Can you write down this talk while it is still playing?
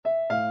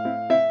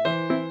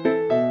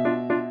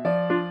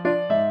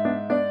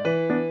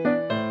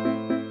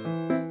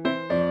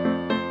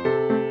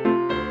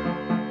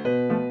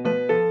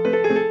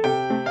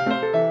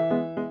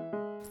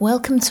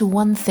Welcome to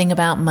One Thing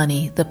About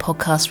Money, the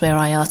podcast where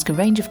I ask a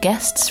range of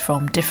guests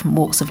from different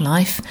walks of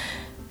life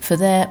for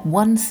their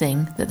one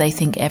thing that they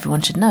think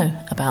everyone should know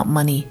about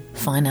money,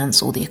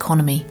 finance or the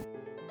economy.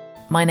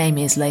 My name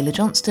is Layla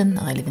Johnston,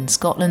 I live in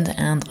Scotland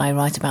and I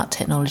write about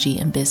technology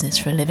and business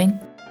for a living.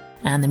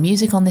 And the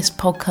music on this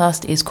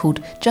podcast is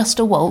called Just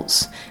a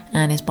Waltz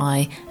and is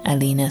by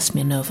Alina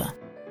Smirnova.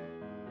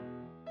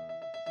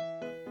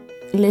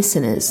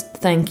 Listeners,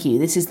 thank you.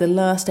 This is the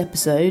last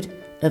episode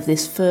of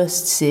this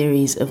first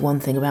series of One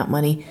Thing About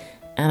Money,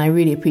 and I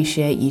really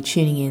appreciate you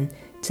tuning in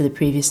to the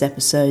previous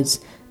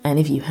episodes. And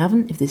if you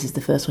haven't, if this is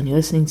the first one you're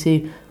listening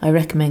to, I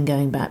recommend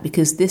going back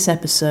because this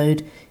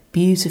episode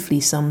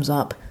beautifully sums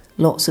up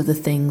lots of the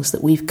things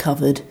that we've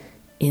covered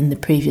in the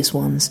previous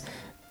ones.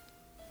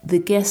 The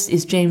guest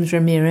is James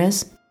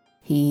Ramirez.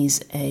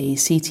 He's a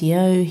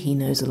CTO, he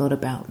knows a lot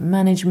about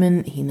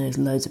management, he knows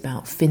loads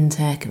about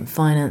fintech and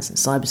finance and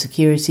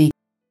cybersecurity.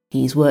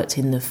 He's worked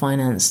in the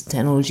finance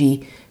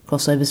technology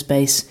crossover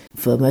space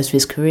for most of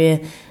his career,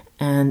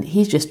 and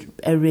he's just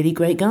a really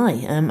great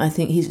guy. I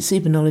think he's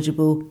super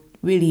knowledgeable,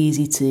 really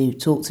easy to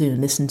talk to and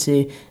listen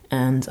to,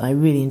 and I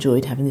really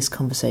enjoyed having this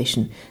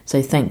conversation.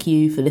 So thank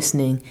you for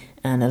listening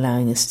and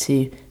allowing us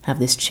to have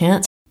this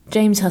chat.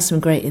 James has some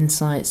great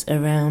insights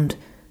around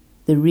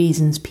the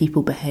reasons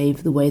people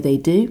behave the way they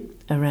do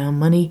around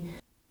money,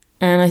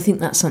 and I think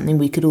that's something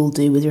we could all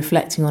do with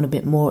reflecting on a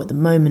bit more at the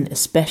moment,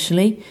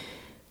 especially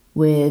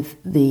with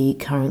the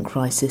current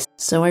crisis.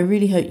 So I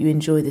really hope you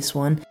enjoy this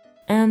one,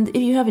 and if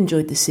you have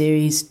enjoyed the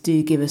series,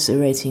 do give us a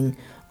rating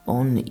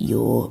on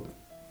your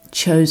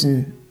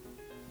chosen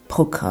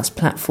podcast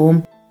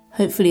platform.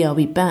 Hopefully I'll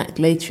be back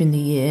later in the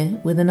year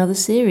with another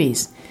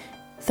series.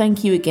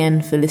 Thank you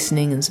again for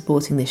listening and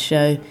supporting this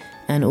show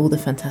and all the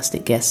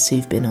fantastic guests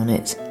who've been on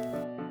it.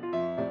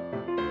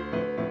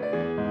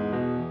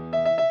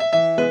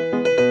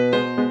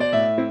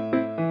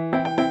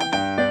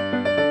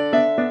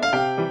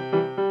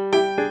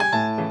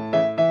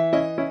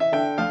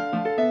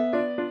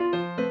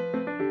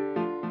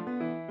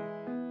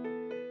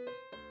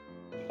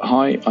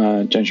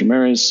 Hi, James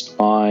Ramirez.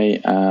 I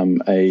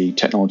am a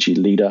technology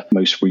leader,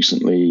 most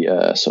recently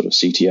sort of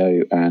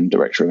CTO and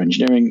director of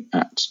engineering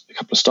at a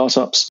couple of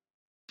startups.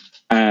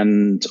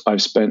 And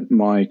I've spent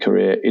my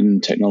career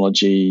in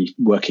technology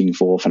working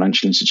for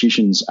financial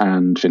institutions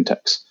and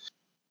fintechs.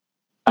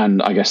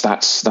 And I guess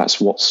that's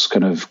what's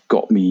kind of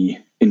got me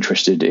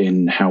interested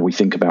in how we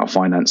think about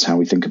finance, how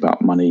we think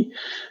about money,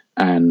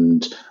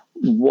 and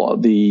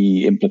what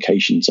the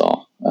implications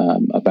are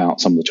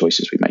about some of the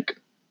choices we make.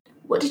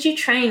 What did you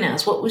train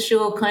as? What was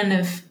your kind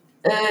of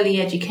early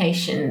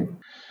education?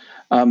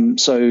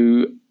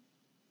 So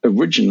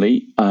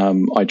originally,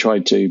 I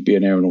tried to be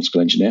an aeronautical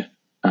engineer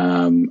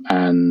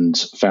and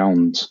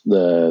found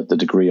the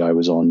degree I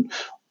was on,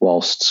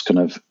 whilst kind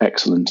of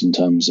excellent in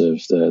terms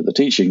of the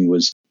teaching,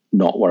 was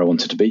not where I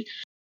wanted to be.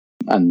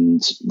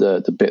 And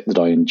the bit that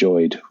I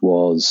enjoyed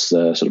was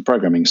the sort of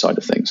programming side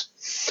of things.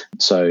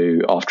 So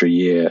after a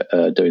year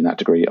doing that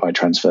degree, I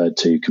transferred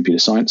to computer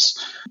science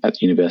at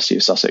the University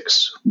of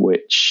Sussex,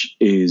 which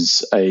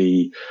is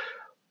a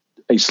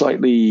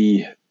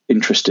slightly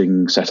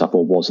interesting setup,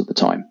 or was at the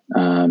time.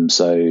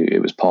 So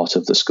it was part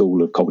of the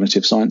School of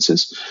Cognitive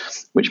Sciences,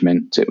 which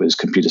meant it was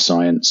computer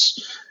science,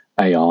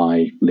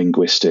 AI,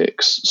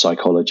 linguistics,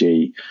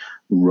 psychology,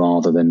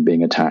 rather than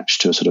being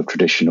attached to a sort of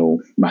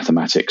traditional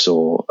mathematics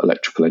or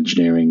electrical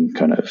engineering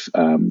kind of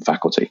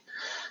faculty.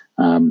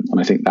 And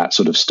I think that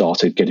sort of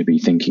started getting me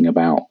thinking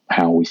about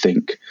how we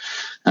think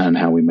and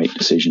how we make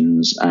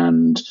decisions,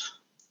 and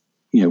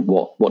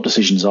what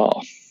decisions are.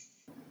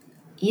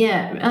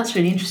 Yeah, that's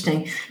really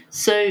interesting.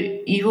 So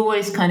you've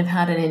always kind of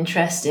had an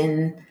interest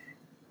in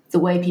the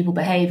way people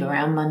behave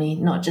around money,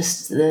 not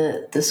just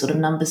the sort of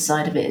numbers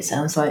side of it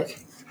sounds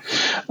like.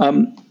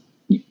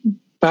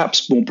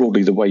 Perhaps more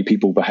broadly, the way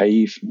people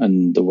behave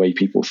and the way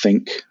people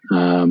think.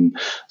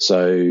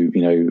 So,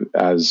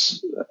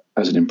 as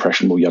an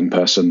impressionable young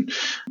person,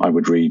 I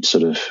would read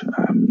sort of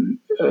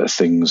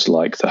things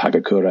like the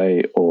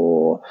Hagakure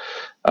or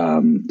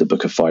the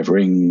Book of Five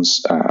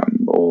Rings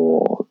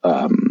or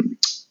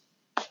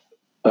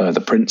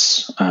The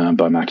Prince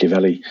by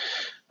Machiavelli.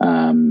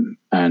 And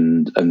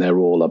they're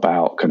all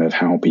about kind of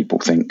how people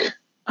think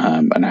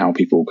and how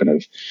people kind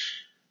of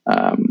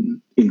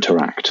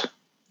interact.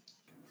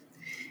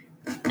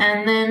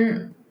 And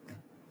then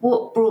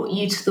what brought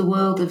you to the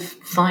world of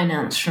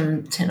finance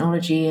from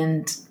technology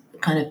and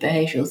kind of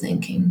behavioural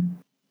thinking?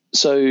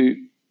 So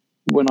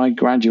when I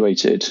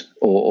graduated,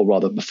 or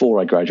rather before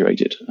I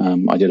graduated,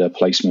 I did a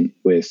placement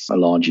with a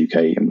large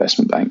UK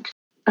investment bank.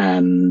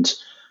 And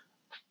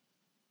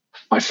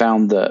I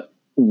found that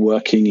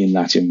working in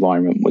that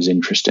environment was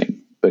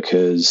interesting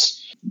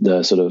because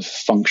the sort of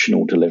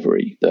functional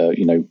delivery,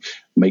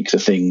 make the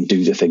thing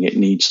do the thing it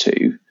needs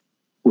to,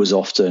 was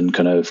often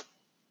kind of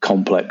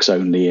complex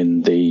only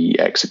in the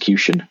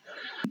execution.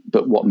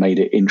 But what made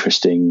it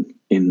interesting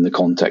in the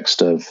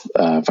context of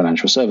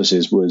financial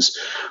services was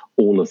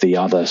all of the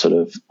other sort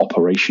of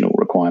operational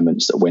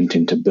requirements that went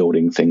into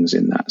building things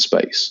in that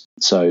space.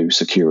 So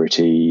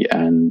security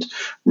and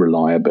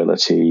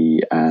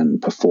reliability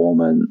and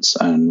performance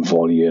and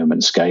volume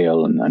and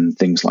scale and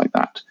things like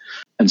that.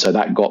 And so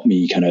that got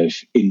me kind of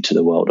into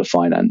the world of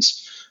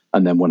finance.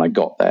 And then when I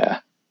got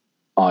there,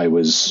 I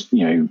was,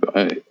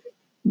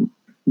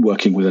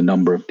 working with a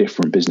number of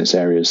different business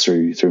areas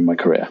through my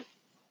career,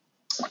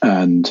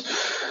 and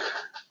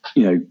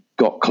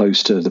got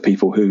close to the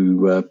people who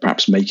were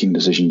perhaps making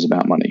decisions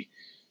about money,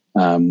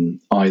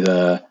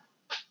 either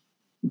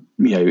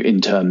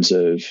in terms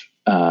of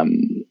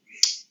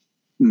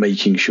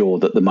making sure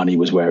that the money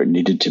was where it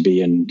needed to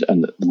be, and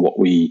what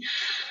we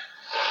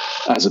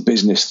as a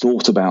business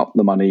thought about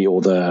the money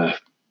or the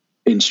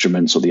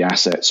instruments or the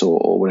assets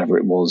or whatever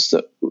it was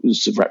that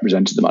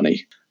represented the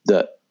money,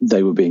 that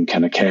they were being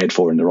kind of cared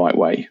for in the right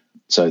way.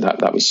 So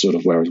that was sort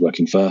of where I was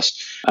working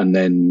first. And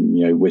then,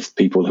 with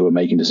people who were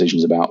making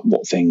decisions about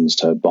what things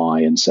to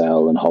buy and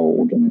sell and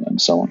hold and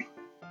so on.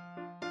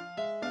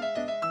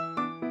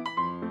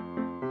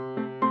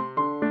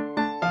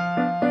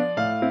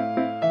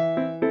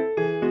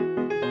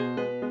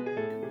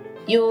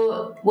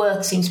 Your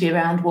work seems to be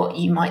around what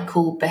you might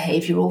call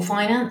behavioural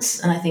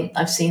finance, and I think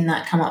I've seen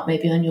that come up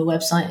maybe on your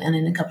website and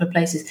in a couple of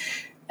places.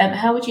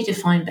 How would you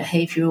define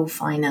behavioural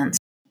finance?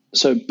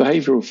 So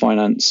behavioural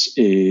finance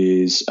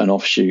is an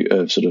offshoot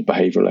of sort of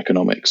behavioural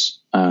economics.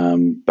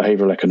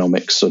 Behavioural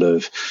economics sort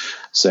of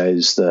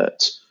says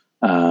that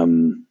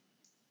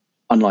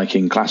unlike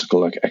in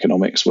classical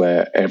economics,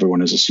 where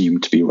everyone is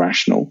assumed to be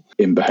rational,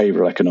 in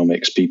behavioural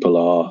economics, people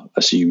are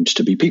assumed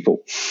to be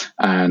people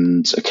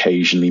and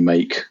occasionally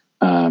make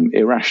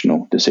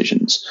irrational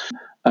decisions.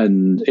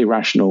 And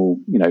irrational,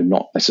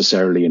 not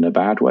necessarily in a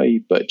bad way,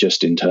 but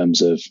just in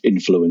terms of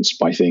influenced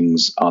by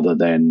things other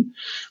than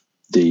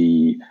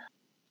the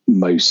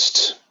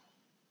most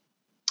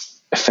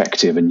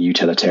effective and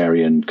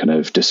utilitarian kind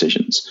of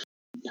decisions.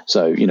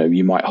 So,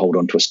 you might hold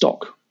on to a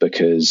stock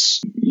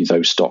because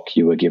those stock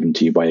you were given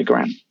to you by a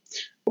gran,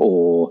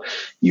 or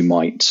you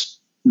might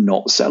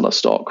not sell a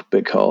stock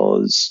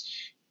because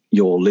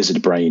your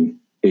lizard brain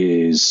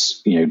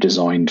is,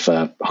 designed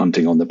for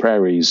hunting on the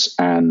prairies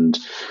and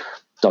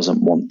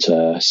doesn't want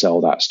to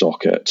sell that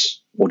stock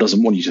or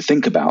doesn't want you to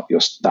think about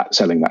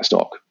selling that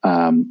stock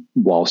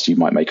whilst you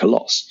might make a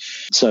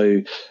loss.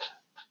 So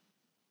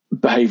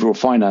behavioral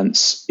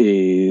finance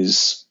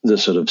is the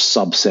sort of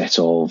subset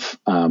of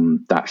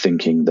that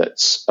thinking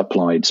that's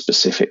applied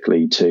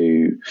specifically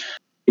to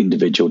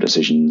individual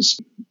decisions,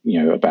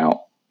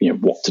 about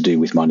what to do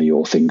with money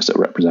or things that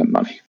represent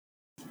money.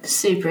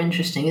 Super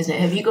interesting, isn't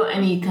it? Have you got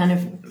any kind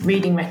of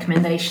reading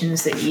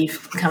recommendations that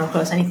you've come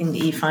across, anything that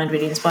you find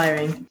really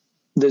inspiring?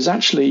 There's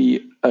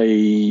actually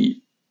a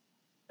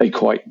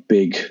quite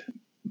big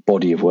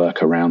body of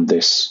work around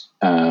this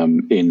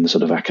in the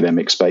sort of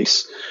academic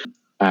space,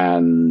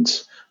 and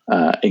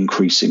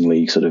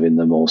increasingly sort of in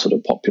the more sort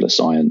of popular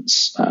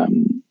science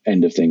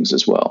end of things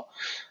as well.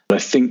 But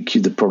I think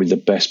probably the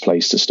best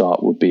place to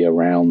start would be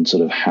around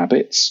sort of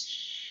habits,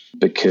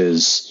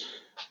 because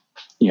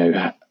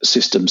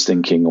systems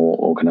thinking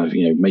or kind of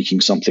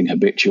making something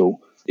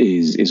habitual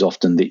is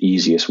often the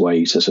easiest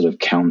way to sort of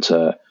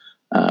counter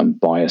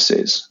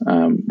biases,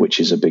 which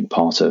is a big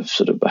part of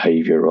sort of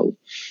behavioral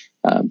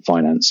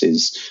finance.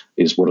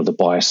 Is what are the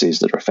biases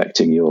that are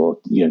affecting your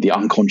the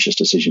unconscious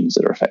decisions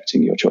that are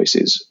affecting your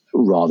choices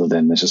rather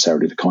than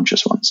necessarily the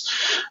conscious ones.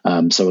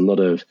 So a lot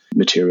of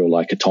material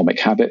like Atomic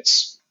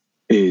Habits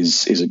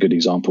is a good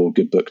example, a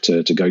good book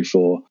to go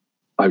for.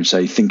 I would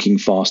say Thinking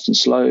Fast and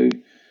Slow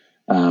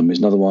is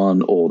another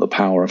one, or The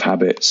Power of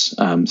Habits.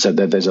 So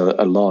there's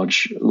a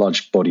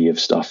large body of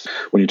stuff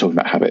when you're talking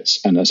about habits.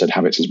 And as I said,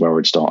 habits is where I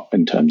would start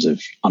in terms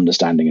of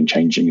understanding and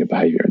changing your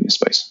behavior in this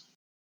space.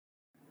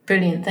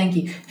 Brilliant, thank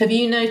you. Have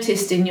you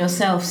noticed in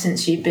yourself,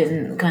 since you've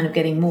been kind of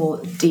getting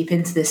more deep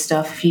into this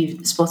stuff, if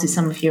you've spotted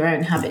some of your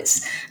own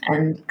habits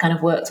and kind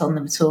of worked on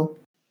them at all?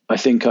 I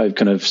think I've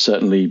kind of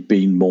certainly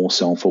been more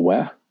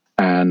self-aware,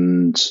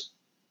 and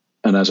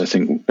as I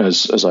think,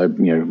 as we're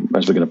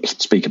going to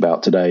speak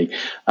about today,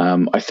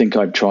 I think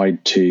I've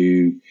tried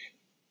to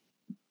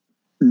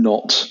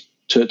not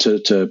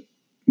to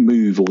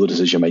move all the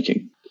decision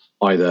making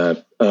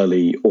either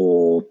early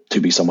or to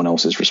be someone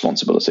else's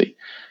responsibility.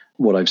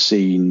 What I've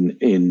seen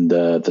in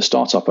the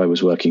startup I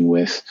was working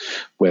with,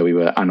 where we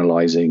were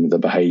analysing the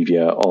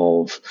behaviour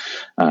of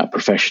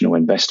professional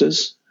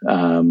investors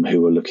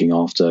who were looking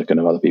after kind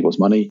of other people's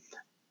money,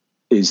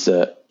 is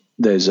that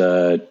there's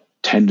a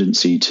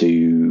tendency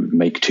to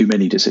make too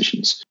many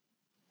decisions,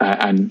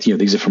 and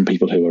these are from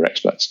people who are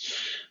experts.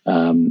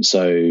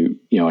 So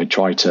I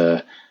try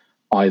to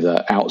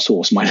either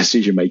outsource my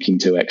decision making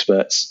to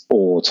experts,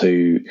 or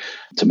to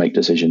make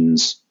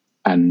decisions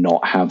and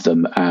not have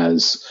them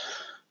as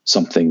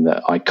something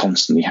that I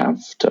constantly have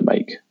to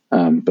make,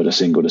 but a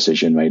single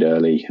decision made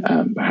early,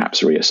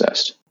 perhaps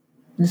reassessed.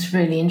 It's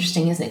really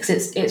interesting, isn't it?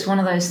 Because it's one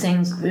of those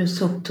things we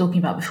were talking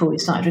about before we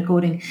started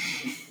recording.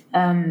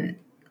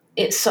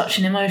 It's such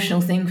an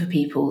emotional thing for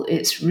people.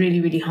 It's really,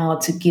 really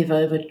hard to give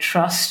over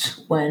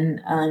trust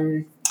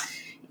when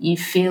you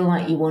feel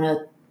like you want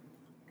to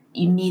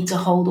you need to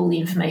hold all the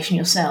information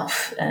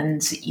yourself,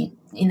 and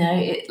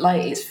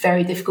it's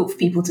very difficult for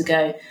people to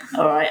go,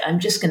 all right, I'm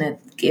just going to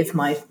give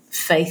my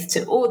faith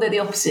to, or they're the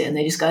opposite, and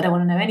they just go, I don't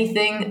want to know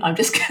anything. I'm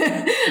just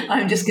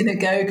going to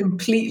go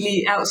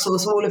completely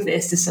outsource all of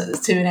this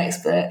to an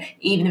expert,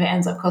 even if it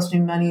ends up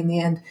costing me money in the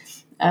end,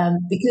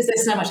 because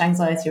there's so much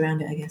anxiety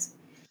around it, I guess.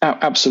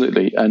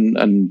 Absolutely,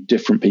 and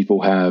different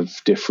people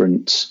have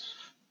different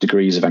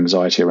degrees of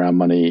anxiety around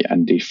money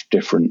and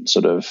different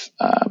sort of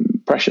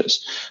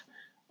pressures.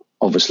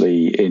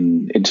 Obviously,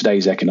 in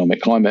today's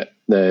economic climate,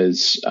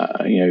 there's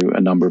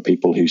a number of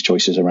people whose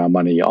choices around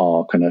money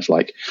are kind of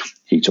like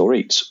eat or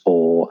eat,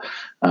 or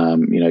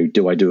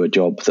do I do a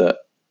job that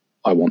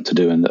I want to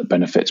do and that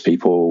benefits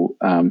people,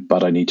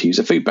 but I need to use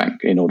a food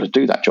bank in order to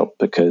do that job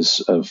because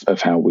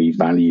of how we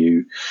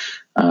value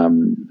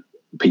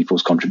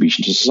people's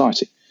contribution to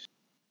society.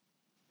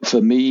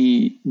 For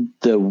me,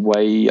 the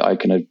way I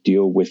kind of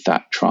deal with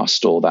that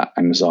trust or that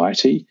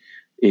anxiety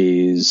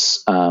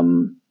is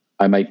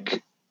I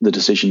make the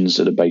decisions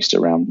that are based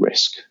around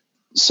risk.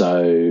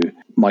 So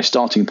my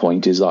starting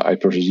point is that I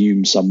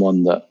presume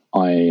someone that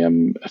I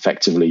am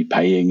effectively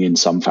paying in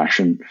some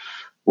fashion,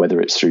 whether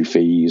it's through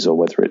fees or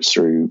whether it's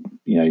through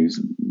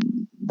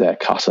their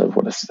cut of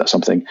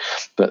something,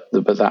 but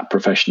that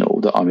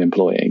professional that I'm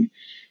employing,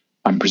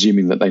 I'm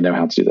presuming that they know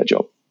how to do their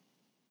job.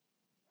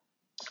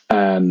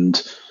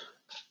 And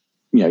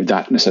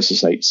that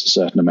necessitates a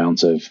certain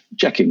amount of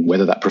checking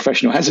whether that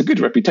professional has a good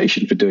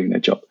reputation for doing their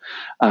job.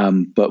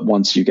 But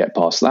once you get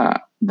past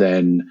that,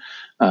 then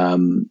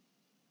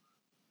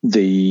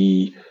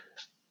the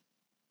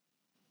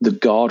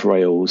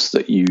guardrails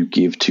that you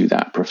give to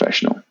that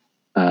professional,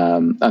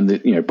 and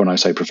when I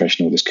say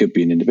professional, this could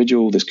be an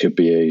individual, this could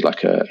be an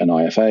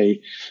IFA,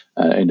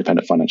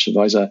 independent financial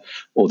advisor,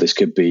 or this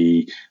could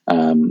be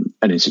an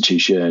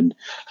institution,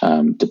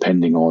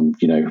 depending on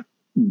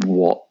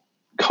what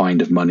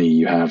kind of money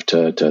you have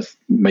to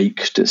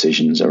make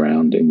decisions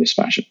around in this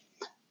fashion.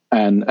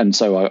 And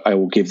so I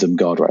will give them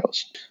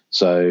guardrails.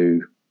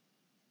 So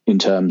in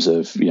terms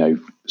of,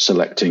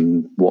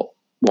 selecting what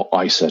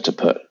ISA to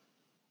put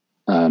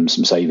some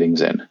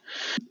savings in,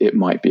 it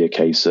might be a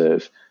case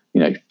of,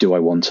 do I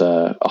want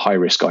a high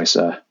risk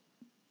ISA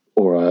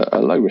or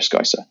a low risk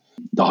ISA?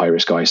 The high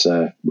risk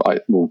ISA, I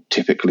will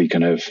typically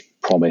kind of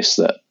promise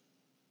that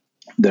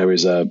there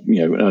is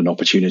an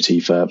opportunity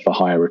for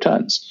higher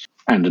returns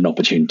and an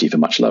opportunity for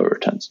much lower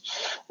returns.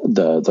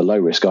 The low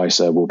risk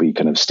ISA will be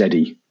kind of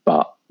steady,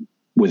 but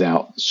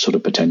without sort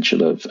of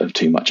potential of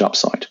too much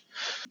upside.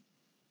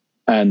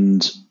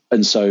 And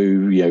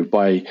so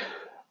by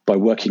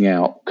working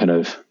out kind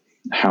of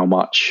how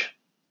much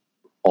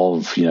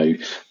of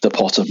the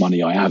pot of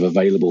money I have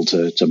available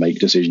to make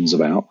decisions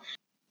about,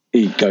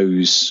 it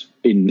goes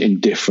in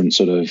different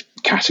sort of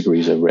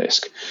categories of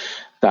risk.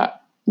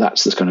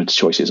 That's the kind of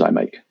choices I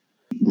make,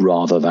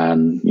 rather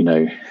than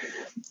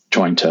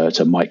trying to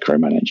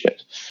micromanage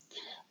it.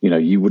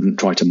 You wouldn't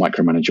try to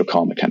micromanage your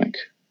car mechanic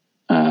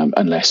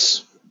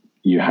unless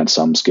you had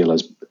some skill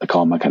as a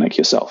car mechanic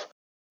yourself.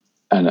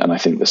 And I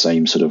think the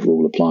same sort of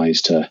rule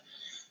applies to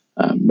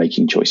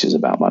making choices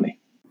about money.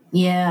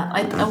 Yeah,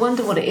 I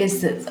wonder what it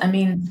is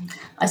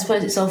I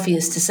suppose it's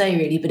obvious to say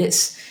really, but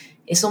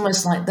it's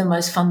almost like the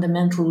most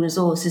fundamental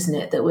resource, isn't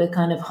it? That we're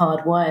kind of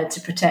hardwired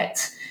to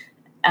protect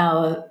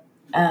our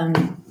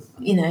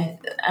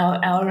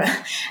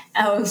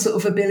our sort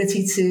of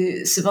ability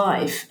to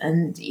survive.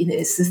 And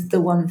it's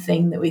the one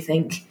thing that we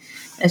think,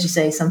 as you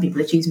say, some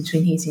people are choosing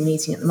between heating and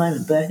eating at the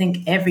moment, but I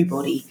think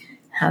everybody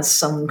has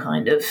some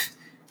kind of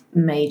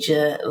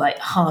major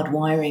hard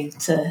wiring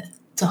to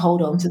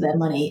hold on to their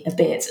money a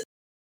bit.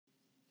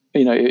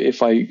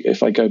 If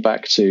I go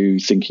back to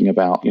thinking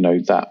about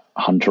that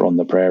hunter on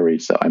the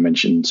prairies that I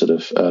mentioned sort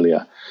of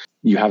earlier,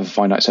 you have a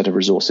finite set of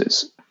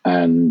resources,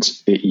 and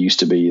it used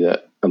to be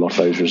that a lot of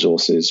those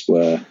resources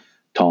were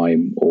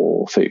time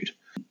or food.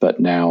 But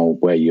now,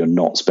 where you're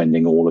not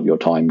spending all of your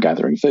time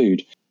gathering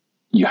food,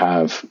 you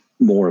have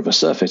more of a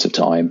surfeit of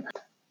time,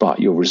 but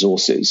your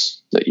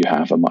resources that you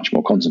have are much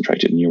more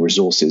concentrated, and your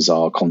resources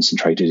are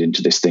concentrated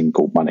into this thing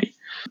called money,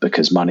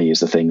 because money is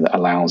the thing that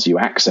allows you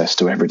access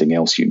to everything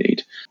else you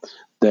need.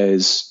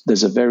 There's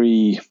a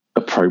very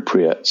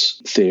appropriate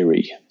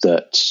theory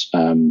that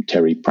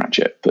Terry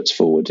Pratchett puts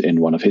forward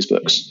in one of his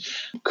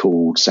books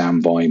called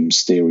Sam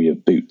Vime's Theory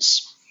of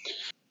Boots.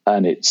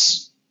 And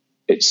it's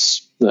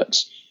that,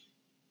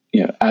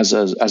 as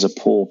a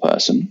poor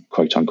person,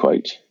 quote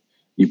unquote,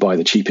 you buy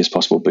the cheapest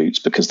possible boots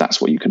because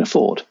that's what you can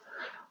afford.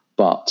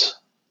 But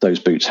those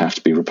boots have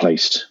to be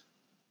replaced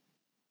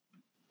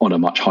on a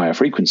much higher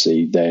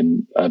frequency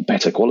than a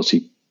better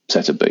quality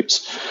set of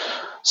boots.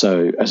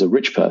 So as a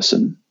rich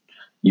person,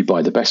 you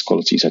buy the best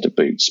quality set of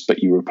boots,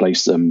 but you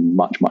replace them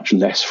much, much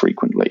less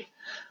frequently.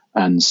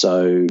 And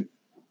so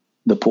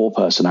the poor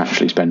person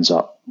actually ends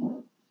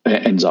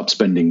up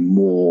spending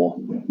more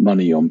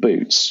money on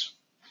boots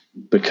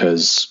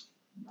because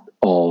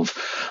of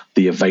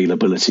the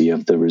availability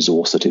of the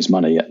resource that is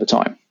money at the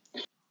time.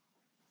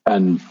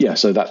 And yeah,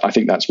 so I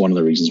think that's one of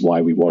the reasons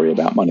why we worry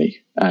about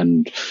money.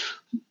 And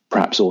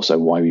perhaps also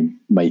why we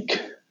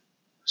make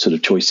sort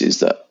of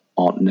choices that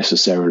aren't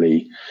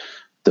necessarily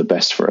the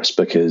best for us.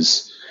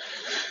 Because,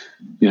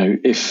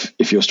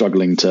 if you're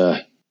struggling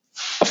to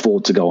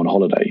afford to go on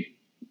holiday,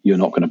 you're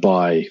not going to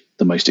buy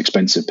the most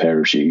expensive pair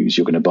of shoes.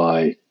 You're going to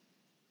buy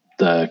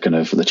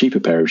the cheaper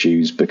pair of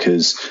shoes,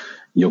 because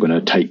you're going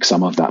to take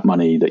some of that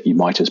money that you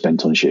might have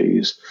spent on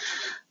shoes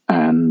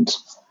and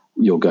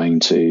you're going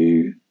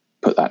to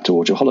put that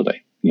towards your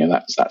holiday.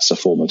 That's a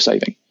form of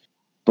saving.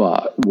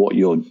 But what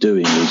you're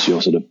doing is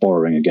you're sort of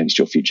borrowing against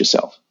your future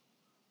self.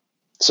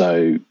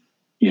 So,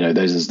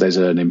 there's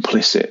an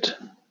implicit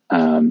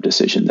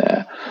decision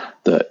there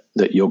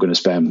that you're going to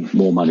spend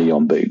more money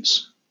on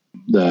boots.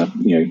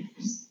 The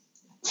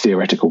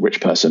theoretical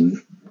rich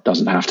person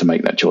doesn't have to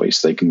make that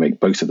choice. They can make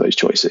both of those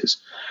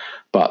choices,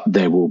 but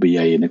there will be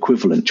an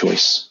equivalent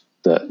choice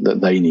that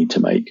they need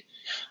to make.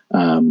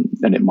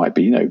 And it might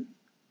be,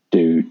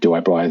 do I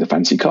buy the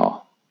fancy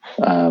car,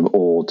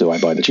 or do I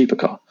buy the cheaper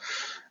car?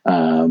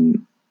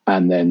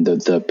 And then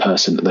the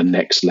person at the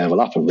next level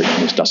up of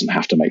richness doesn't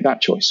have to make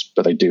that choice,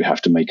 but they do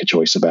have to make a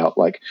choice about,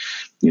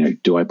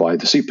 do I buy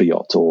the super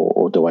yacht,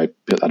 or do I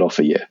put that off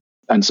a year?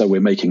 And so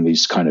we're making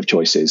these kind of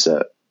choices,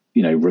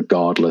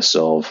 regardless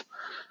of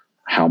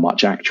how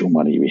much actual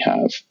money we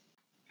have.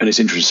 And it's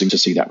interesting to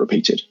see that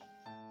repeated.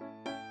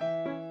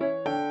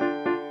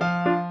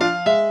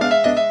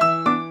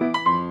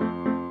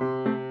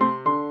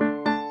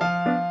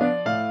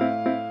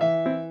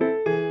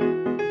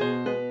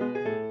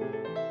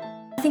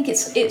 I think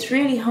it's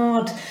really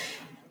hard.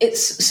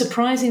 It's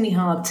surprisingly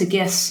hard to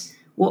guess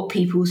what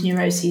people's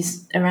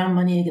neuroses around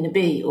money are going to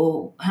be,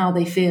 or how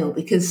they feel,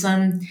 because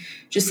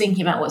just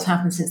thinking about what's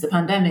happened since the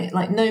pandemic,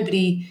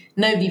 nobody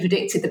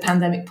predicted the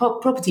pandemic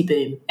property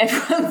boom.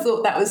 Everyone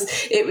thought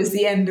it was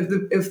the end of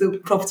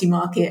the property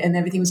market and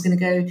everything was going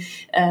to go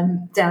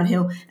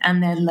downhill,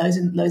 and then loads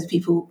of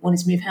people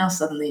wanted to move house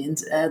suddenly, and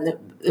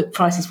the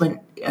prices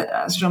went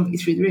astronomically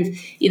through the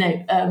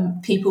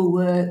roof. People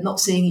were not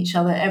seeing each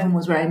other. Everyone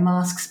was wearing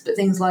masks, but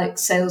things like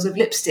sales of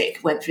lipstick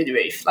went through the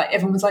roof.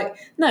 Everyone was like,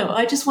 no,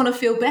 I just want to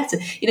feel better.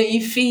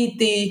 You feed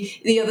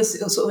the other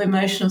sort of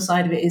emotional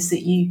side of it, is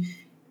that you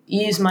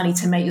use money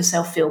to make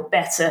yourself feel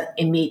better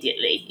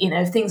immediately.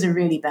 If things are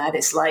really bad,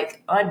 it's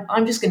like,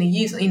 I'm just going to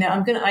use, I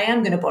am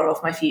going to borrow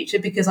off my future,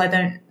 because I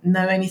don't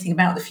know anything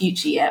about the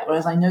future yet.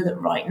 Whereas I know that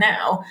right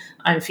now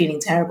I'm feeling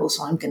terrible.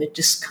 So I'm going to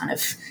just kind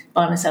of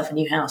buy myself a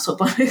new house, or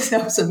buy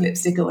myself some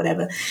lipstick or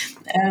whatever.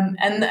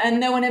 And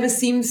no one ever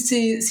seems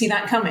to see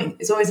that coming.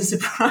 It's always a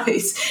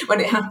surprise when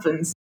it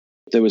happens.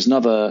 There was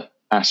another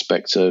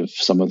aspect of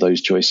some of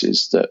those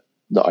choices that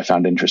I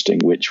found interesting,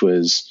 which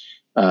was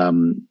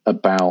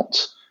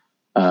about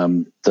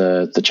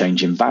the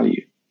change in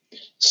value.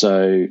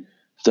 So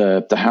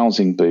the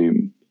housing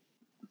boom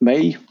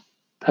may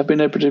have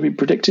been able to be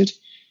predicted.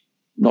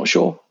 Not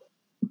sure,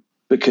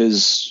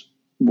 because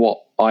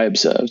what I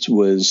observed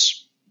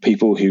was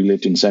people who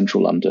lived in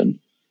central London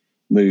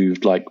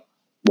moved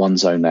one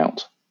zone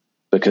out,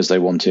 because they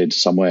wanted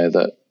somewhere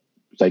that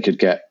they could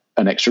get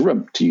an extra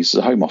room to use as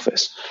a home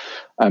office.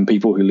 And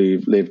people who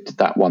lived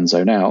that one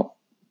zone out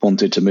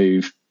wanted to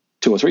move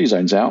 2 or 3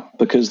 zones out,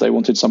 because they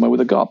wanted somewhere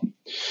with a garden.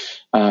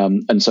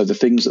 And so the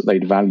things that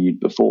they'd valued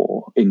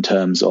before, in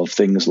terms of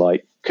things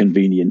like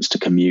convenience to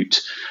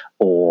commute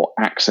or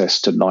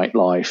access to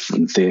nightlife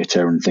and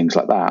theatre and things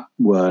like that,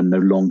 were no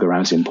longer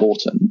as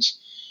important.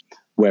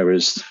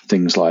 Whereas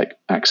things like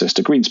access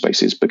to green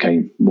spaces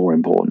became more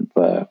important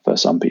for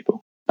some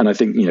people. And I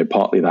think,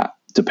 partly that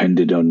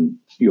depended on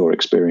your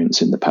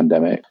experience in the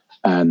pandemic.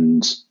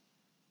 And,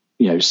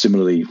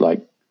 similarly,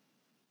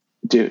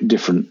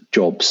 different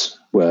jobs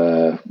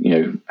were,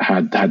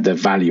 had their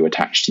value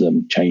attached to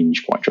them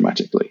change quite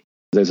dramatically.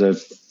 There's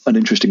an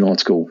interesting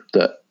article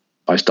that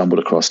I stumbled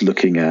across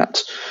looking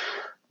at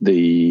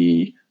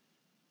the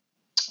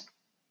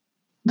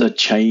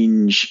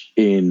change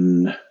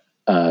in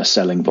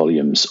selling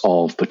volumes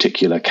of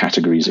particular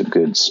categories of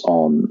goods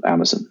on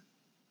Amazon,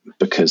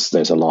 because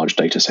there's a large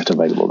data set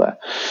available there.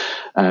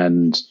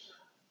 And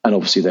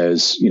obviously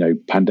there's,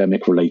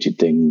 pandemic related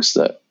things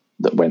that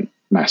went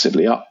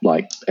massively up,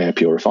 like air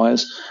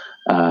purifiers.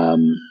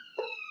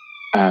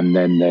 And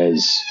then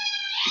there's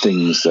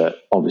things that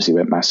obviously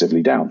went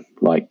massively down,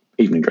 like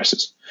evening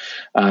dresses.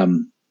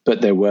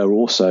 But there were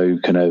also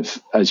kind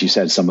of, as you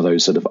said, some of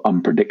those sort of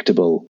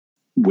unpredictable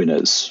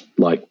winners,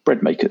 like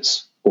bread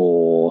makers,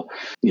 or,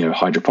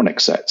 hydroponic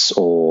sets,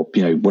 or,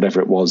 whatever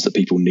it was that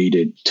people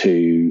needed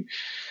to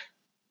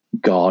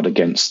guard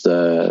against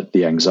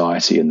the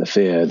anxiety and the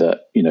fear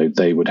that,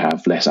 they would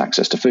have less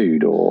access to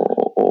food,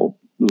 or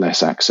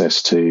less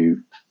access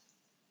to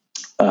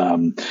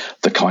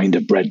the kind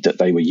of bread that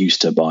they were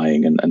used to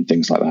buying, and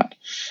things like that.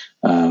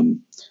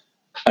 And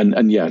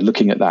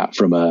looking at that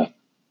from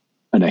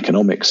an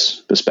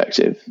economics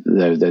perspective,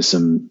 there's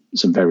some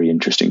very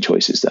interesting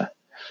choices there.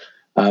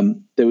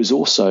 There was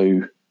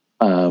also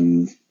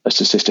a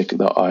statistic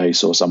that I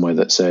saw somewhere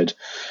that said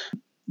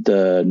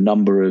the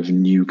number of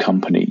new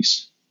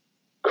companies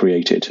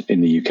created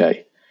in the UK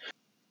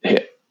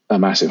hit a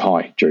massive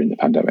high during the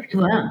pandemic.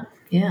 Wow.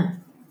 Yeah.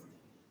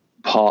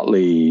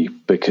 Partly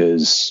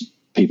because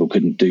people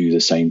couldn't do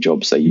the same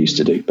jobs they used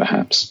to do,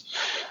 perhaps,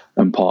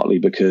 and partly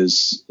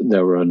because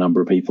there were a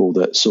number of people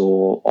that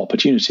saw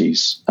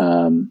opportunities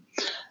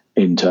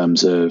in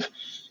terms of,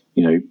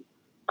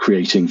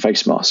 creating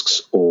face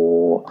masks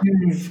or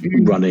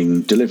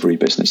running delivery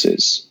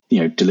businesses,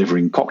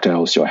 delivering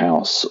cocktails to your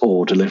house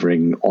or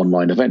delivering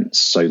online events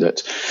so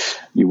that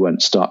you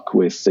weren't stuck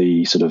with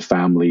the sort of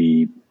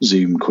family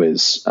Zoom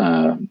quiz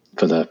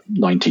for the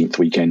 19th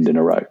weekend in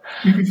a row.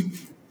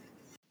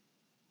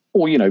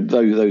 Or,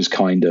 those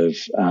kind of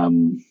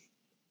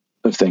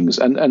things.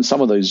 And some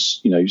of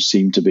those,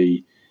 seem to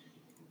be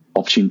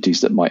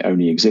opportunities that might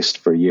only exist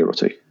for a year or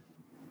two.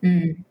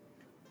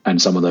 And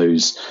some of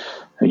those,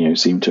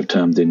 seem to have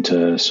turned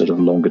into sort of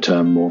longer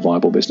term, more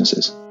viable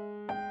businesses.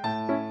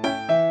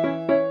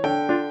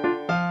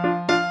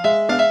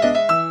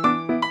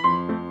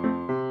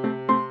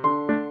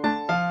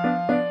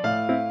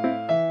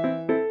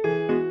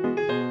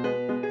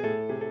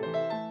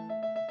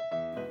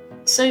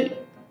 So,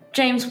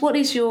 James, what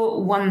is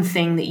your one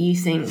thing that you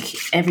think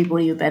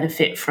everybody would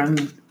benefit from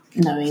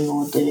knowing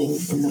or doing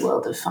in the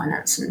world of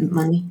finance and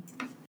money?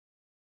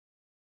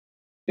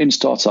 In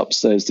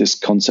startups, there's this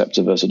concept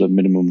of a sort of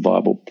minimum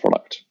viable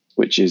product,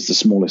 which is the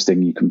smallest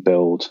thing you can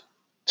build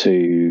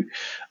to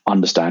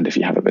understand if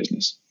you have a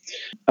business.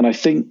 And I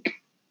think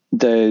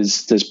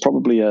there's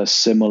probably a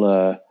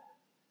similar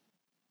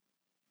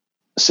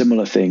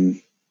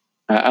thing.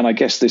 And I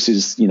guess this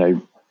is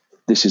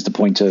the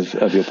point of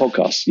your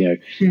podcast.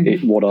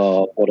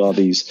 What are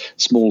these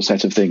small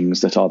set of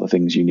things that are the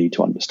things you need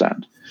to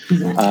understand?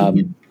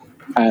 Exactly.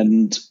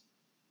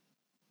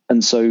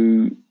 And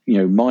so,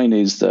 mine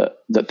is that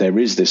there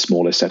is this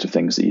smallest set of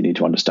things that you need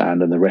to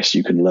understand, and the rest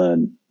you can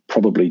learn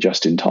probably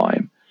just in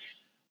time.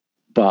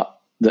 But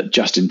that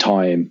just in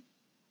time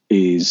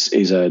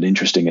is an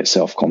interesting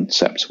itself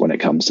concept when it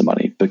comes to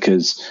money,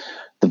 because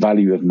the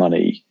value of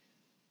money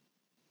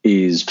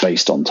is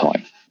based on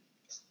time.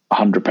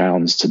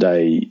 £100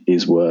 today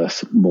is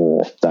worth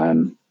more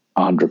than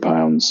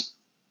 £100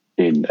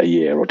 in a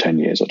year or 10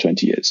 years or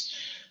 20 years,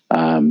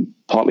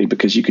 partly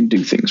because you can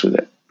do things with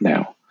it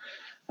now.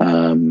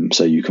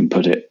 So you can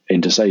put it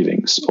into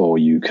savings, or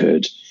you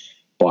could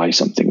buy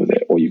something with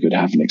it, or you could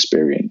have an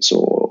experience,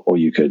 or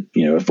you could,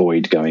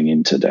 avoid going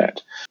into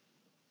debt.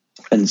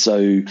 And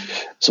so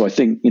I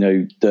think,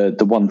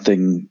 the one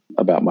thing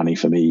about money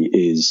for me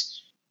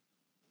is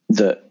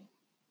that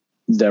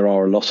there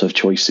are a lot of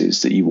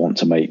choices that you want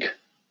to make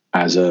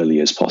as early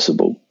as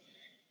possible.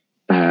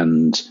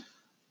 And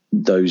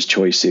those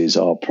choices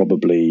are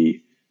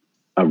probably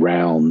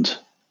around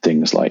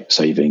things like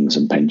savings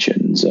and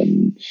pensions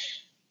and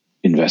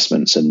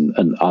investments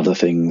and other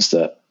things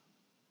that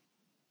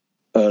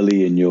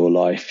early in your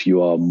life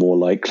you are more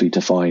likely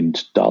to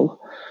find dull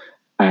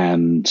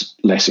and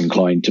less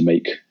inclined to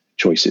make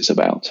choices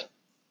about.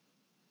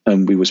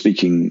 And we were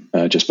speaking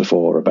just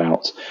before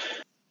about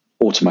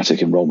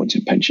automatic enrollment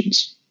in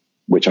pensions,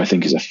 which I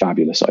think is a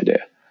fabulous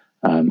idea.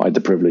 I had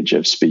the privilege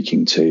of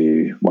speaking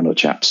to one of the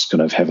chaps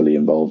kind of heavily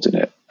involved in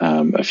it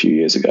a few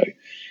years ago.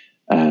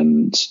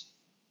 And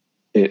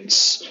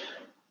it's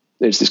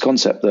this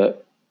concept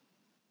that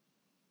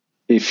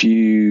if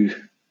you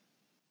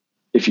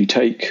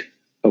take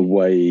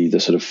away the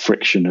sort of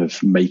friction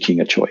of making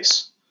a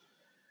choice,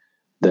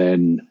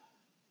 then,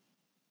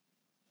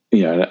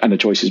 and a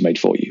choice is made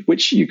for you,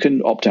 which you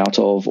can opt out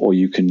of or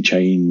you can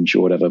change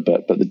or whatever.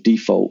 But the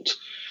default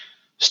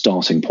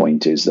starting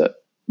point is that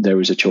there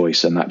is a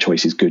choice and that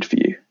choice is good for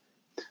you.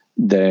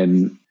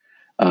 Then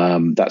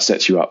that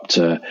sets you up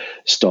to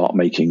start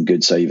making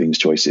good savings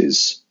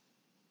choices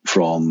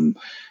from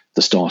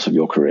the start of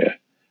your career,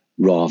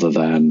 rather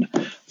than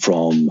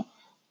from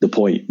the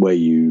point where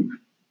you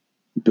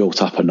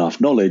built up enough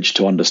knowledge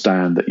to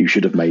understand that you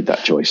should have made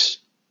that choice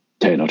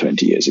 10 or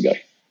 20 years ago.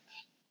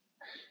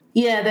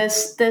 Yeah,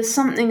 there's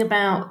something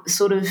about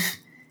sort of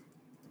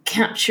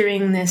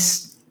capturing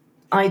this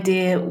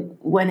idea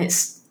when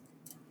it's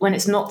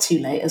not too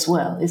late as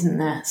well, isn't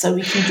there? So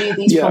we can do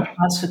these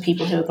podcasts for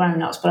people who are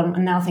grown-ups, but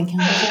I'm now thinking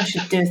maybe I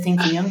should do a thing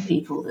for young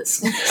people that's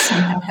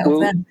somehow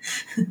help them.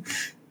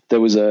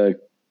 There was a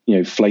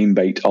flame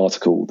bait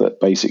article that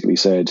basically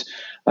said,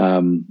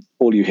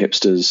 all you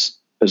hipsters,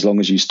 as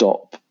long as you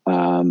stop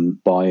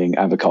buying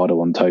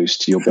avocado on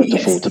toast, you'll be able to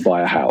afford to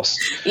buy a house.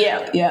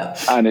 Yeah.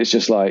 And it's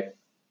just like,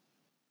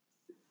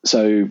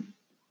 so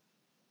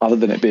other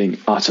than it being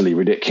utterly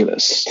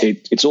ridiculous,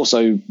 it's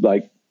also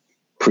like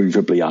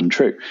provably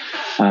untrue.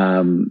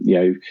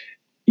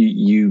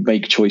 You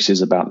make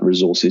choices about the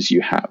resources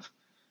you have.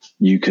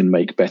 You can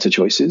make better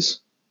choices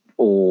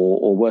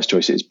or worse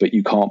choices, but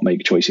you can't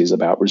make choices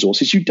about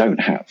resources you don't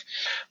have.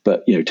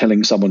 But,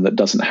 telling someone that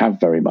doesn't have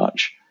very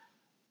much,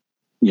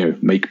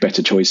 make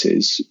better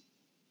choices,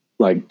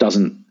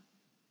 doesn't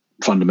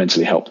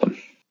fundamentally help them.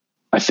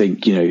 I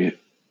think,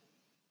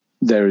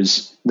 there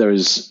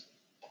is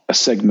a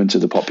segment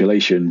of the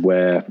population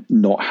where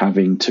not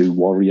having to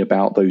worry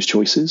about those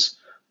choices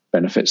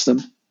benefits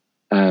them,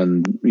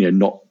 and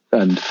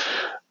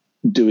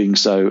doing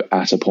so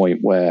at a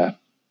point where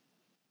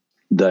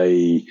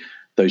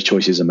those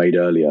choices are made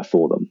earlier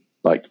for them.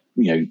 Like,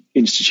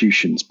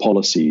 institutions,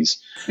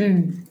 policies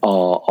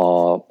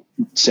are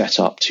set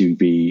up to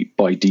be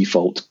by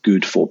default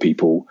good for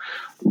people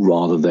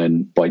rather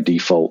than by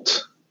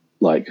default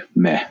like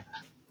meh.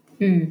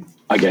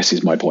 I guess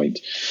is my point.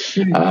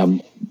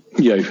 The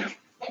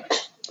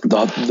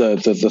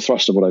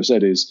thrust of what I've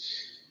said is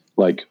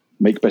like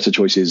make better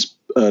choices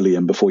early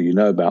and before you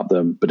know about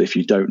them. But if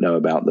you don't know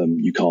about them,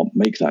 you can't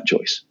make that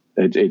choice.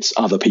 It's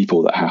other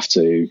people that have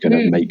to kind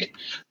of make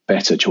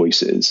better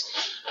choices.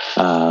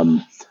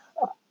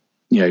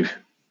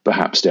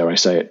 Perhaps, dare I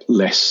say it,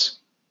 less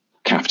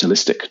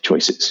capitalistic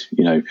choices.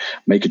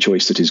 Make a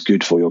choice that is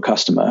good for your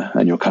customer,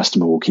 and your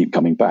customer will keep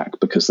coming back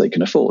because they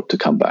can afford to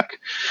come back.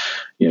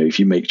 If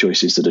you make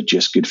choices that are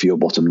just good for your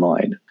bottom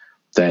line,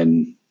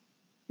 then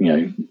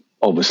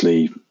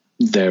obviously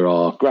there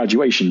are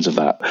graduations of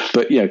that,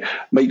 but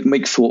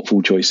make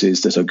thoughtful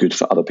choices that are good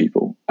for other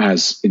people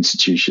as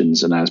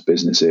institutions and as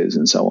businesses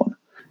and so on,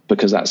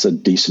 because that's a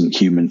decent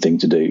human thing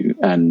to do.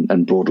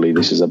 And broadly,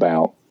 this is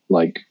about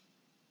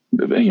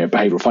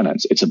behavioral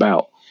finance. It's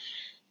about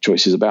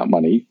choices about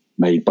money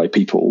made by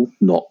people,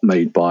 not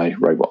made by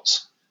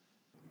robots.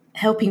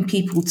 Helping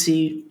people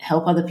to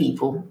help other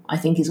people, I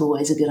think, is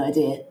always a good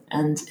idea,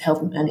 and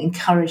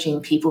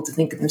encouraging people to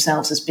think of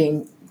themselves as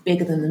being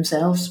bigger than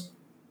themselves.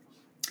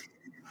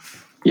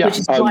 Yeah, which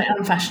is quite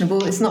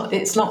unfashionable. It's not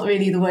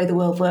really the way the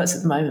world works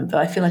at the moment,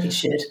 but I feel like it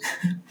should.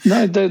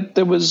 No,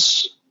 there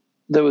was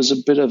a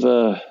bit of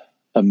a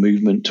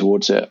movement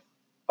towards it,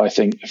 I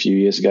think, a few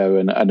years ago,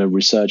 and a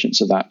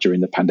resurgence of that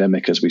during the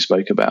pandemic, as we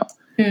spoke about.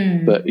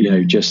 But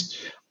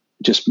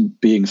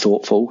just being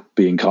thoughtful,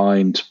 being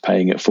kind,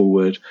 paying it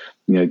forward.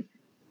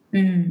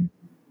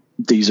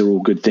 These are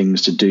all good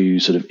things to do,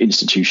 sort of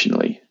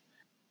institutionally.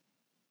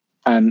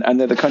 And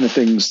they're the kind of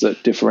things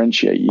that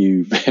differentiate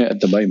you at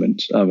the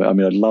moment. I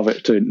mean, I'd love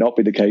it to not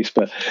be the case,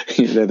 but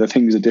they're the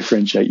things that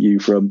differentiate you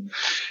from,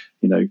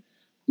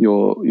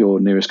 your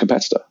nearest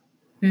competitor,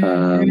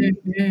 and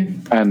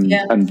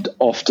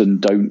often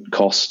don't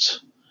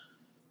cost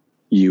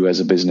you as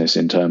a business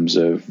in terms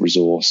of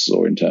resource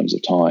or in terms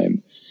of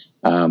time,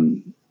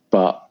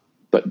 but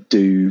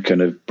do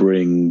kind of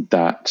bring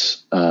that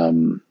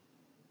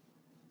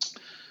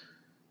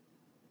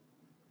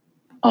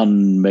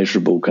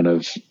unmeasurable kind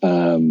of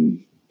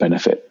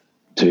benefit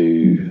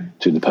to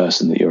the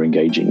person that you're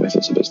engaging with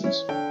as a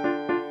business.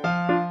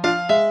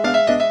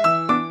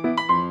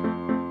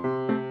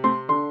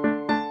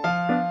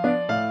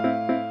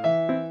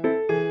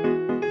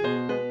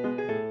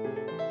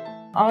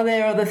 Are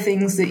there other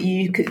things that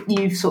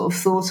you've sort of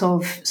thought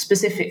of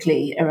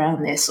specifically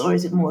around this, or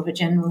is it more of a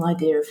general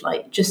idea of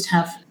like just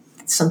have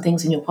some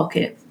things in your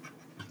pocket?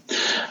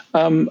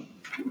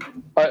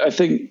 I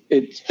think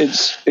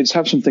it's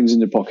have some things in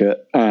your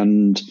pocket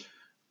and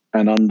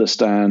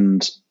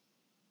understand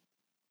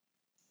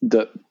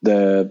that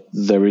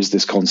there is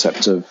this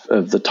concept of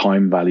the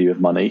time value of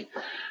money,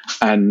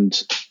 and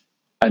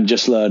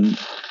just learn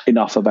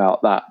enough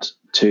about that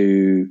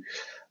to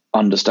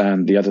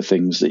understand the other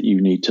things that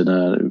you need to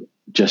know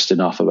just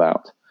enough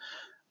about,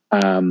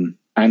 and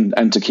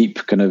to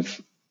keep kind of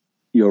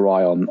your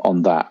eye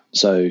on that.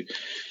 So,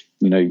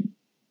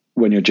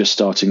 when you're just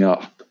starting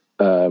up,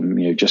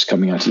 just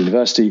coming out of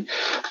university,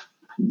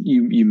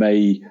 you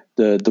may,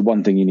 the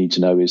one thing you need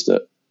to know is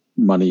that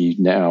money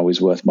now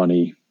is worth more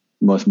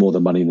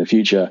than money in the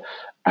future.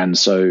 And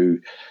so,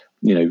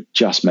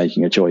 just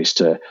making a choice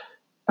to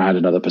add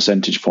another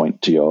percentage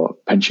point to your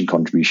pension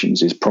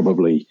contributions is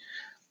probably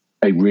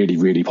a really,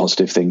 really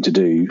positive thing to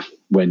do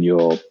when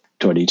you're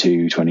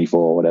 22,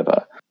 24,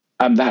 whatever.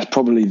 And that's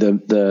probably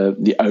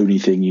the only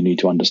thing you need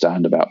to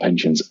understand about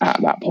pensions at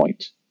that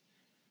point.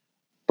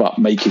 But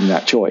making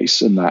that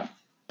choice and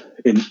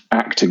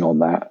acting on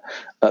that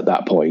at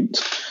that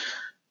point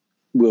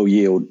will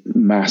yield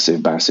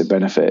massive, massive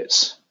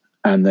benefits.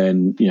 And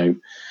then,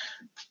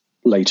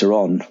 later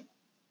on,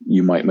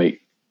 you might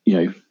make,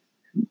 you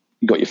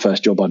got your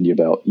first job under your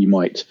belt. You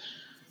might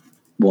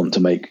want to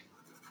make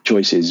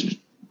choices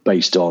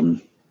based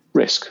on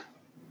risk.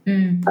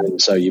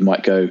 And so you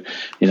might go,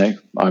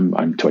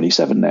 I'm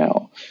 27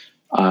 now.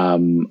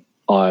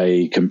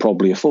 I can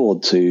probably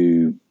afford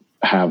to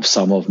have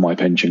some of my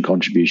pension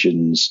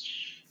contributions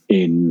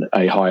in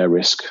a higher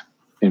risk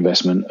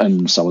investment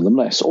and some of them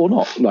less, or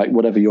not, like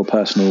whatever your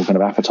personal kind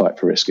of appetite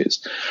for risk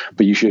is.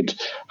 But you should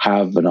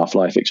have enough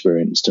life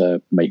experience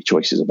to make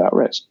choices about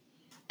risk.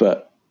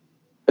 But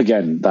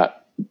again,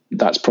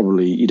 that's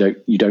probably, you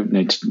don't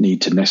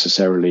need to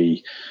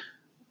necessarily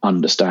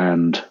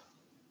understand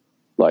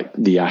like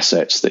the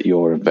assets that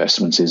your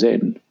investments is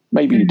in.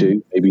 Maybe you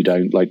do, maybe you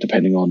don't, like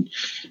depending on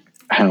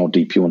how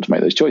deep you want to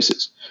make those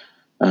choices.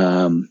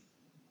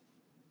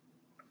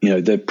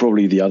 They're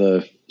probably the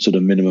other sort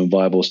of minimum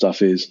viable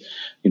stuff is,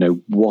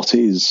 what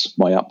is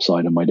my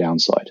upside and my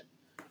downside?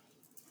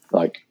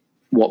 Like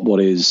what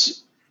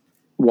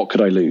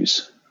could I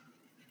lose?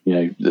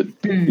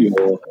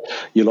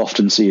 You'll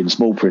often see in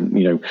small print,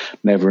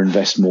 never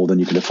invest more than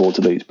you can afford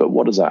to lose. But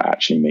what does that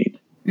actually mean?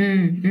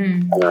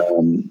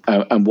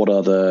 And what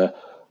are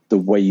the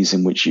ways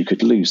in which you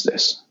could lose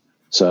this?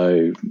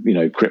 So,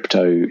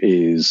 crypto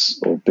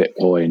is, or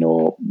Bitcoin,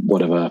 or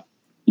whatever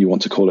you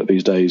want to call it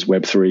these days,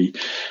 Web3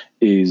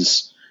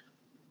 is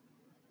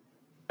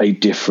a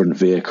different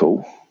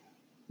vehicle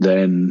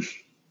than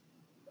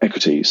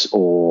equities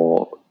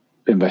or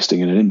investing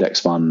in an index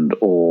fund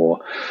or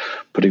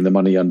putting the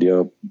money under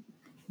your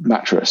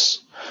mattress.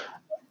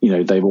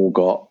 They've all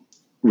got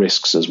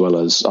risks as well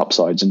as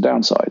upsides and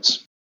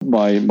downsides.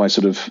 My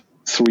sort of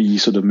three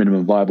sort of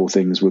minimum viable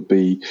things would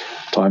be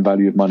time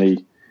value of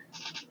money,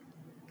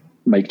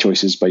 make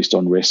choices based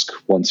on risk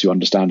once you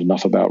understand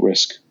enough about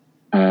risk,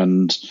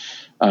 and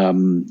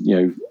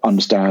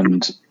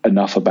understand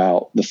enough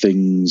about the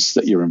things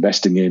that you're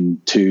investing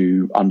in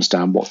to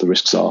understand what the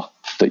risks are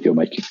that you're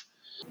making.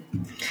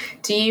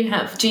 Do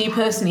you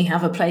personally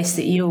have a place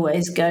that you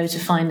always go to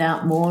find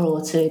out more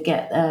or to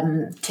get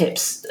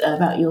tips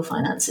about your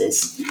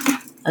finances?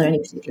 Are there any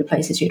particular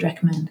places you'd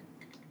recommend?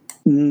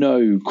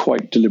 No,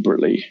 quite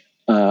deliberately.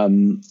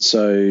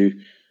 So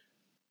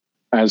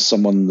as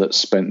someone that's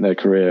spent their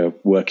career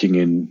working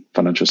in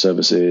financial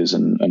services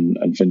and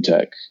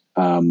fintech,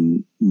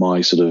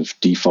 my sort of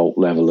default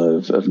level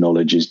of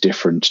knowledge is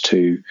different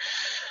to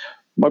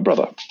my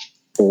brother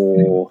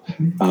or,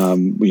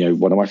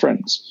 one of my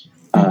friends.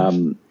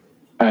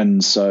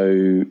 And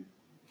so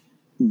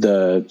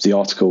the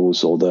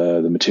articles or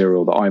the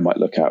material that I might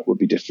look at would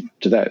be different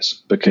to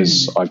theirs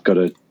because I've got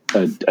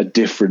a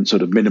different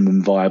sort of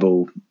minimum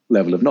viable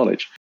level of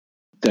knowledge.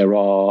 There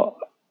are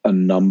a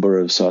number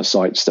of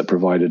sites that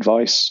provide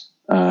advice,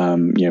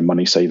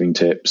 money saving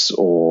tips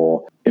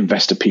or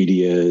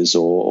Investopedias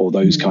or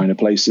those kind of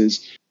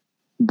places.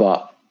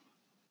 But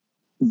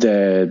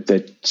they're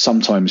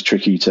sometimes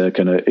tricky to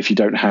kind of, if you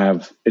don't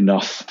have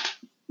enough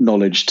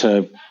knowledge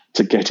to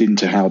get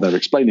into how they're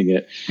explaining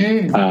it,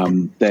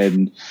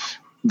 then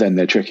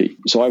they're tricky.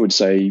 So I would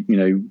say,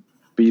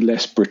 be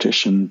less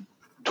British and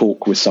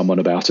talk with someone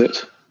about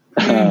it.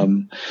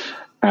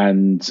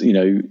 And,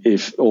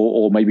 if,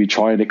 or maybe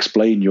try and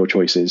explain your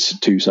choices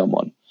to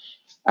someone.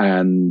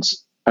 And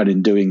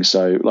in doing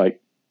so,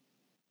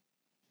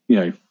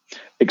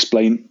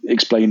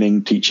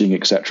 explaining, teaching,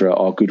 etc.,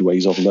 are good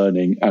ways of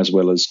learning as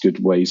well as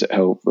good ways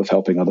of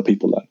helping other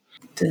people learn.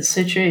 That's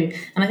so true.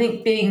 And I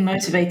think being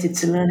motivated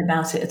to learn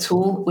about it at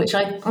all, which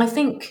I'm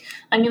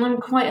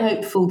quite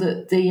hopeful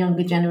that the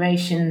younger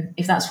generation,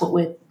 if that's what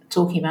we're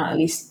talking about, at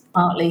least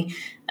partly,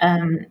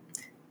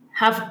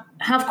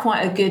 have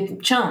quite a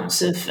good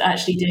chance of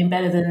actually doing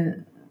better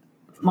than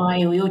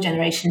my or your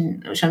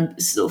generation, which I'm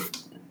sort of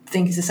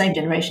think is the same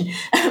generation.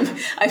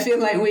 I feel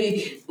like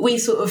we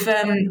sort of,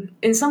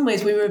 in some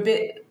ways,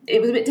 it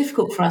was a bit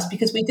difficult for us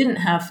because we didn't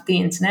have the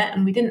internet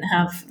and we didn't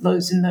have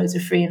loads and loads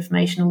of free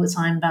information all the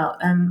time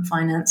about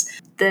finance.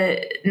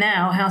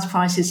 Now house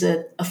prices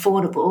are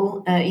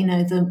affordable.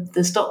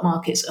 The stock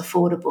market's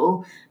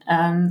affordable.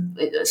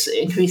 It's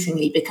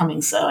increasingly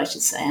becoming so, I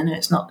should say. I know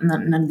it's not.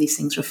 None of these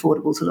things are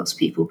affordable to lots of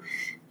people.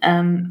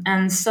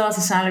 And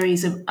starter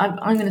salaries are,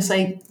 I'm going to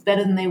say,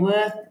 better than they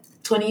were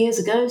 20 years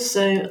ago.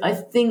 So I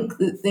think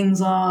that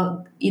things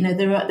are,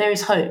 there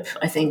is hope.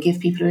 I think if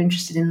people are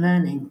interested in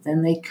learning,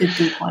 then they could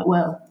do quite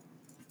well.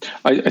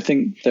 I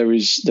think there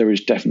is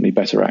definitely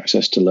better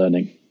access to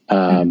learning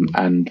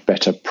and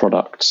better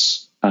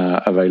products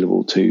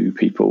available to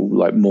people,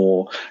 like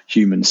more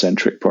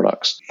human-centric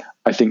products.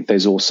 I think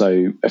there's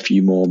also a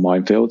few more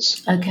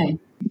minefields. Okay.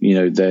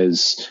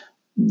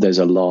 There's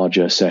a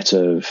larger set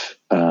of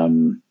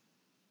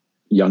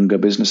younger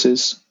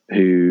businesses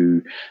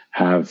who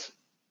have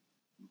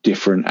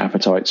different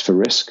appetites for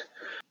risk,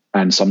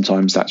 and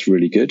sometimes that's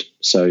really good.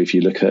 So if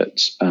you look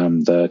at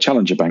the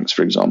challenger banks,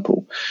 for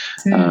example,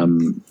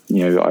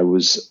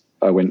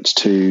 I went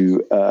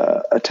to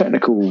a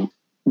technical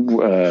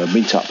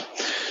meetup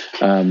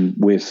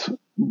with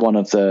one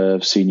of the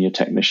senior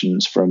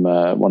technicians from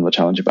one of the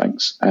challenger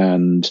banks,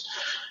 and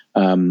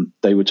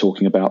they were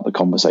talking about the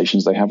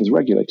conversations they have with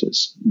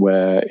regulators,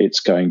 where it's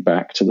going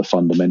back to the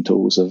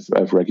fundamentals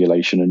of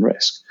regulation and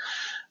risk,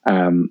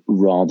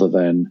 rather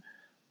than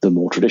the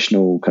more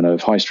traditional kind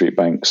of high street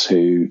banks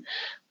who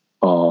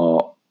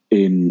are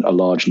in a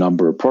large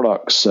number of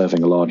products,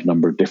 serving a large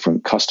number of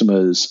different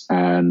customers,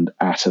 and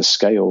at a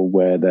scale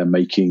where they're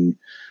making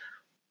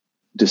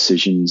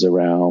decisions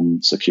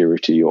around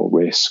security or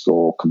risk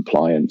or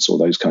compliance or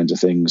those kinds of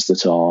things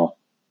that are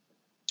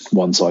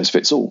one size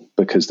fits all,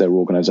 because their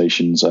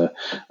organizations are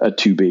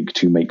too big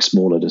to make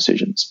smaller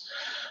decisions.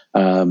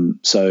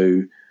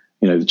 So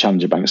the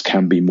challenger banks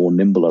can be more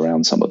nimble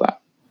around some of that.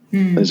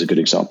 There's a good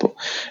example.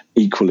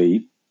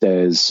 Equally,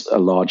 there's a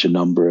larger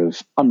number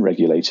of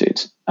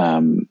unregulated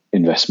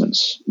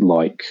investments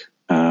like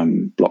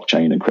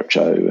blockchain and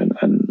crypto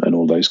and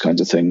all those kinds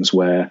of things,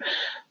 where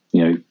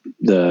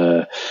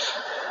the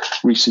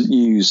recent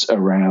news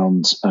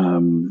around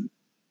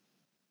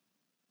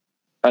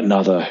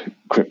another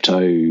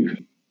crypto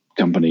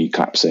company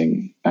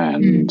collapsing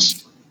and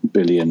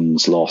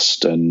billions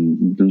lost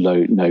and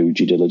no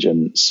due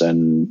diligence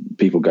and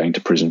people going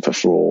to prison for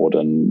fraud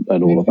and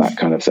all of that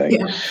kind of thing.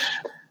 Yeah.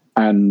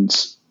 And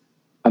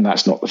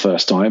that's not the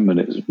first time, and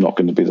it's not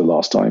going to be the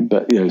last time.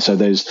 But so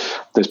there's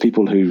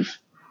people who've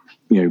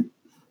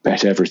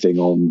bet everything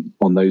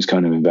on those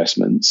kind of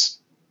investments,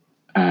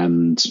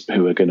 and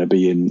who are going to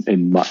be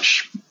in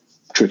much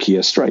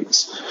trickier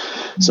straits.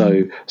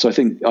 So I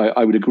think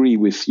I would agree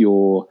with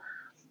your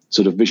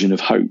sort of vision of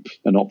hope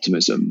and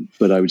optimism,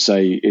 but I would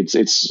say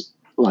it's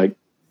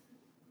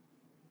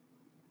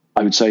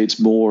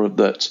more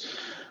that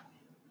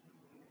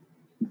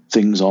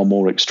things are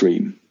more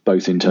extreme,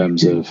 both in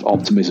terms of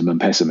optimism and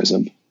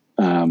pessimism,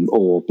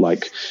 or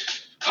like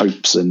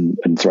hopes and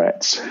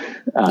threats.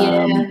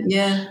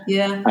 Yeah.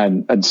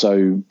 And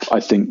so I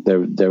think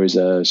there is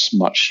a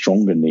much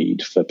stronger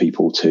need for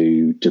people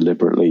to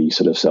deliberately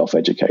sort of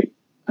self-educate,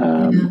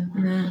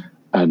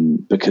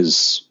 and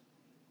because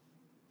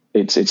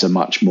it's a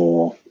much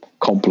more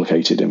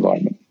complicated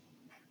environment.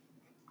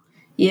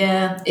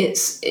 Yeah, it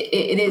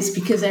is,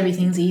 because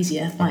everything's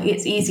easier. Like,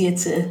 it's easier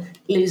to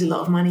lose a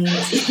lot of money, and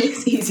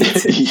it's easier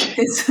to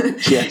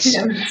Yes.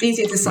 it's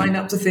easier to sign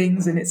up to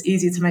things, and it's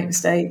easier to make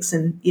mistakes.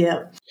 And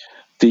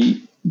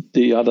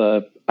the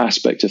other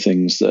aspect of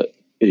things that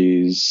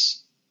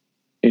is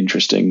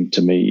interesting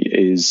to me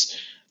is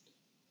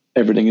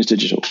everything is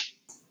digital,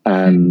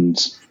 and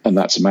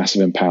that's a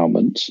massive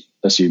empowerment,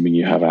 assuming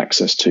you have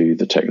access to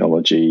the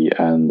technology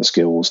and the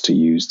skills to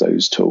use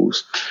those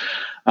tools.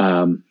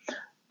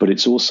 But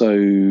it's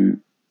also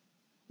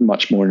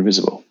much more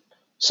invisible.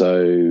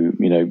 So,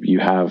 you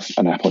have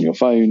an app on your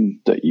phone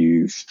that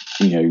you've,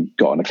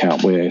 got an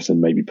account with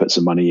and maybe put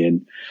some money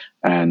in,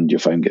 and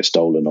your phone gets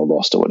stolen or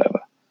lost or whatever.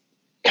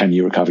 Can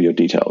you recover your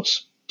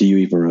details? Do you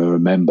even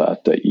remember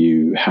that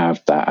you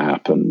have that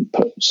app and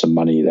put some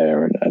money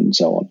there and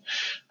so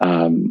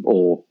on?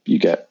 Or you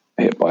get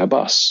hit by a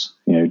bus.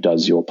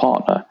 Does your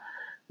partner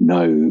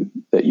know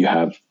that you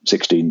have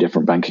 16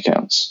 different bank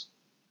accounts?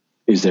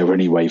 Is there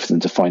any way for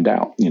them to find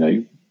out?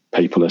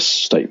 Paperless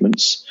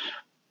statements.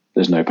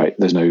 There's no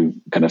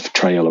kind of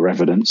trail or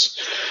evidence.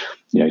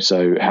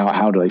 So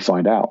how do they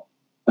find out?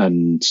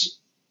 And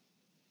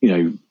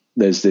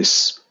there's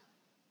this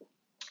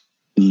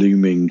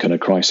looming kind of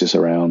crisis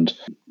around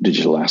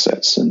digital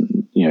assets,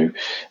 and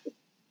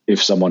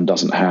if someone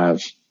doesn't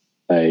have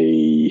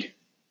any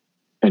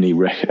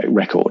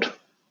record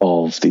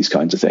of these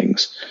kinds of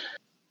things,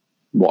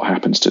 what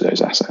happens to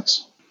those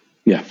assets?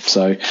 Yeah,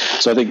 so I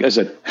think, as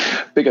I said,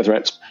 bigger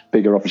threats,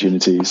 bigger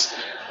opportunities.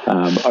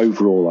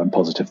 Overall, I'm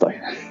positive though.